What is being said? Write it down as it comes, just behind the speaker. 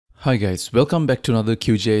Hi guys, welcome back to another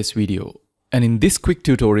QGIS video. And in this quick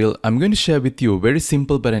tutorial, I'm going to share with you a very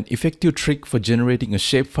simple but an effective trick for generating a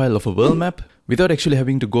shapefile of a world map without actually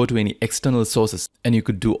having to go to any external sources. And you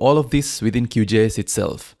could do all of this within QGIS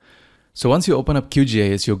itself. So once you open up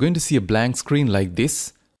QGIS, you're going to see a blank screen like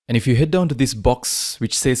this. And if you head down to this box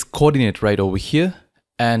which says coordinate right over here,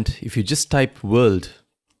 and if you just type world,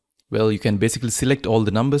 well, you can basically select all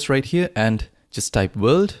the numbers right here and just type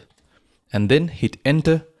world and then hit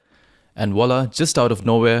enter. And voila, just out of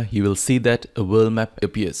nowhere, you will see that a world map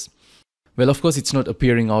appears. Well, of course, it's not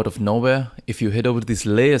appearing out of nowhere. If you head over to this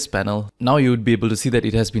layers panel, now you would be able to see that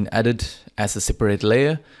it has been added as a separate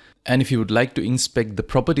layer. And if you would like to inspect the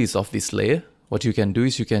properties of this layer, what you can do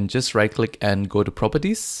is you can just right click and go to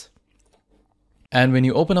properties. And when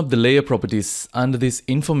you open up the layer properties under this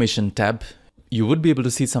information tab, you would be able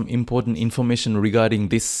to see some important information regarding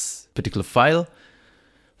this particular file.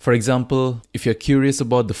 For example, if you're curious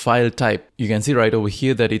about the file type, you can see right over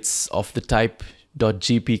here that it's of the type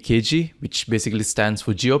 .gpkg, which basically stands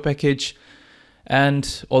for GeoPackage.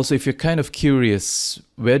 And also if you're kind of curious,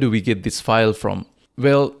 where do we get this file from?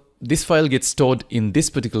 Well, this file gets stored in this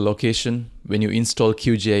particular location when you install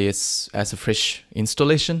QGIS as a fresh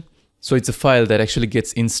installation. So it's a file that actually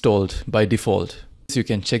gets installed by default. So you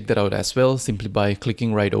can check that out as well simply by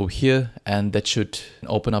clicking right over here, and that should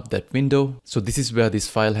open up that window. So this is where this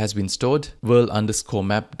file has been stored,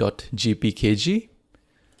 world_map.gpkg.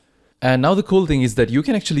 And now the cool thing is that you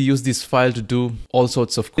can actually use this file to do all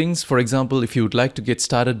sorts of things. For example, if you would like to get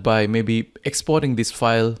started by maybe exporting this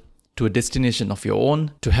file to a destination of your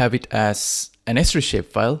own to have it as an ESRI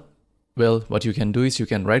shapefile, well, what you can do is you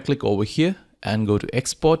can right click over here and go to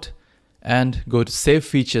export and go to save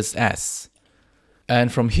features as.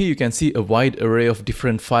 And from here you can see a wide array of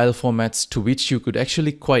different file formats to which you could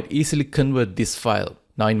actually quite easily convert this file.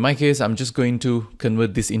 Now in my case, I'm just going to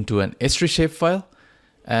convert this into an ESRI shapefile,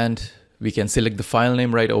 and we can select the file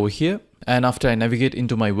name right over here. And after I navigate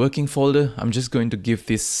into my working folder, I'm just going to give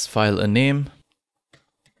this file a name.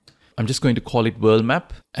 I'm just going to call it world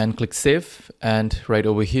map and click save. And right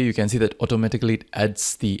over here, you can see that automatically it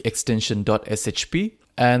adds the extension .shp.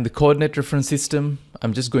 And the coordinate reference system,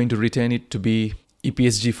 I'm just going to return it to be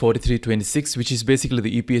EPSG 4326, which is basically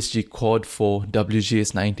the EPSG code for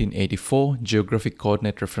WGS 1984 Geographic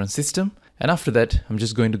Coordinate Reference System. And after that, I'm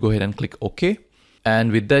just going to go ahead and click OK.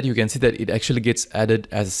 And with that, you can see that it actually gets added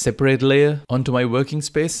as a separate layer onto my working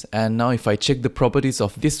space. And now if I check the properties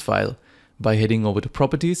of this file by heading over to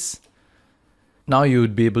properties, now you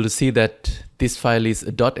would be able to see that this file is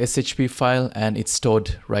a .shp file and it's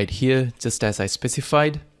stored right here, just as I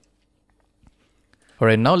specified.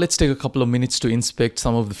 Alright, now let's take a couple of minutes to inspect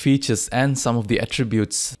some of the features and some of the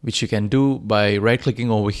attributes, which you can do by right-clicking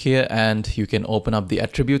over here, and you can open up the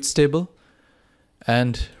attributes table.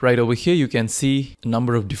 And right over here, you can see a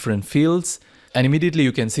number of different fields. And immediately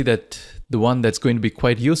you can see that the one that's going to be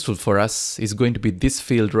quite useful for us is going to be this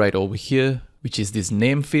field right over here, which is this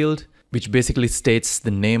name field, which basically states the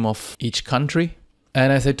name of each country.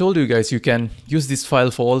 And as I told you guys, you can use this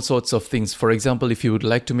file for all sorts of things. For example, if you would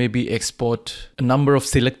like to maybe export a number of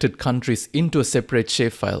selected countries into a separate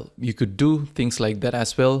shapefile, you could do things like that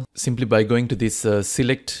as well, simply by going to this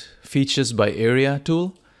select features by area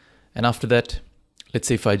tool. And after that, let's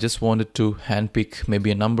say if I just wanted to handpick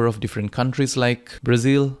maybe a number of different countries like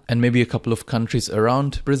Brazil and maybe a couple of countries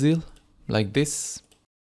around Brazil like this.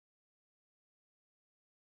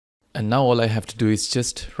 And now all I have to do is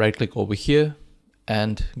just right click over here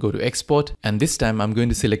and go to export, and this time I'm going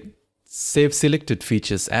to select save selected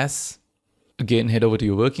features as. Again, head over to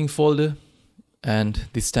your working folder, and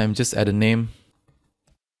this time just add a name,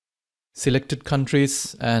 selected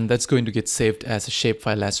countries, and that's going to get saved as a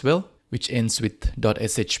shapefile as well, which ends with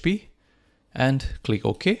 .shp, and click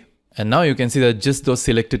OK. And now you can see that just those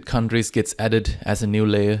selected countries gets added as a new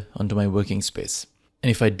layer onto my working space.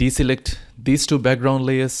 And if I deselect these two background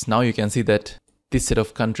layers, now you can see that this set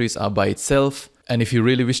of countries are by itself. And if you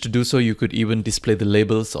really wish to do so, you could even display the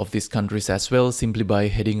labels of these countries as well, simply by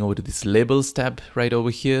heading over to this labels tab right over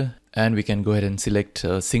here. And we can go ahead and select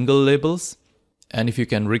single labels. And if you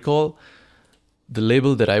can recall, the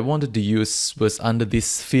label that I wanted to use was under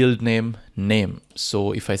this field name.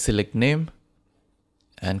 So if I select name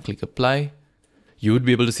and click apply, you would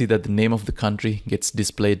be able to see that the name of the country gets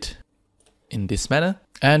displayed in this manner.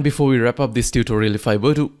 And before we wrap up this tutorial, if I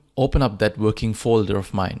were to open up that working folder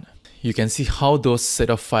of mine, you can see how those set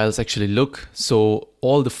of files actually look. So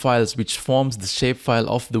all the files which forms the shapefile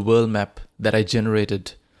of the world map that I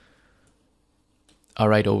generated are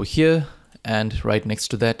right over here, and right next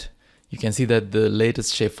to that you can see that the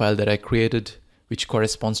latest shapefile that I created, which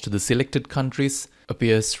corresponds to the selected countries,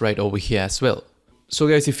 appears right over here as well. So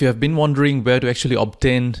guys, if you have been wondering where to actually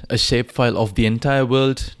obtain a shapefile of the entire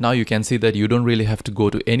world, now you can see that you don't really have to go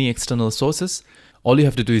to any external sources. All you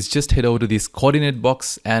have to do is just head over to this coordinate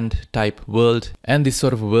box and type world, and this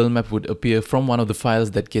sort of world map would appear from one of the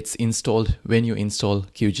files that gets installed when you install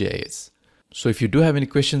QGIS. So if you do have any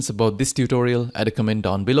questions about this tutorial, add a comment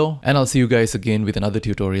down below, and I'll see you guys again with another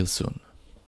tutorial soon.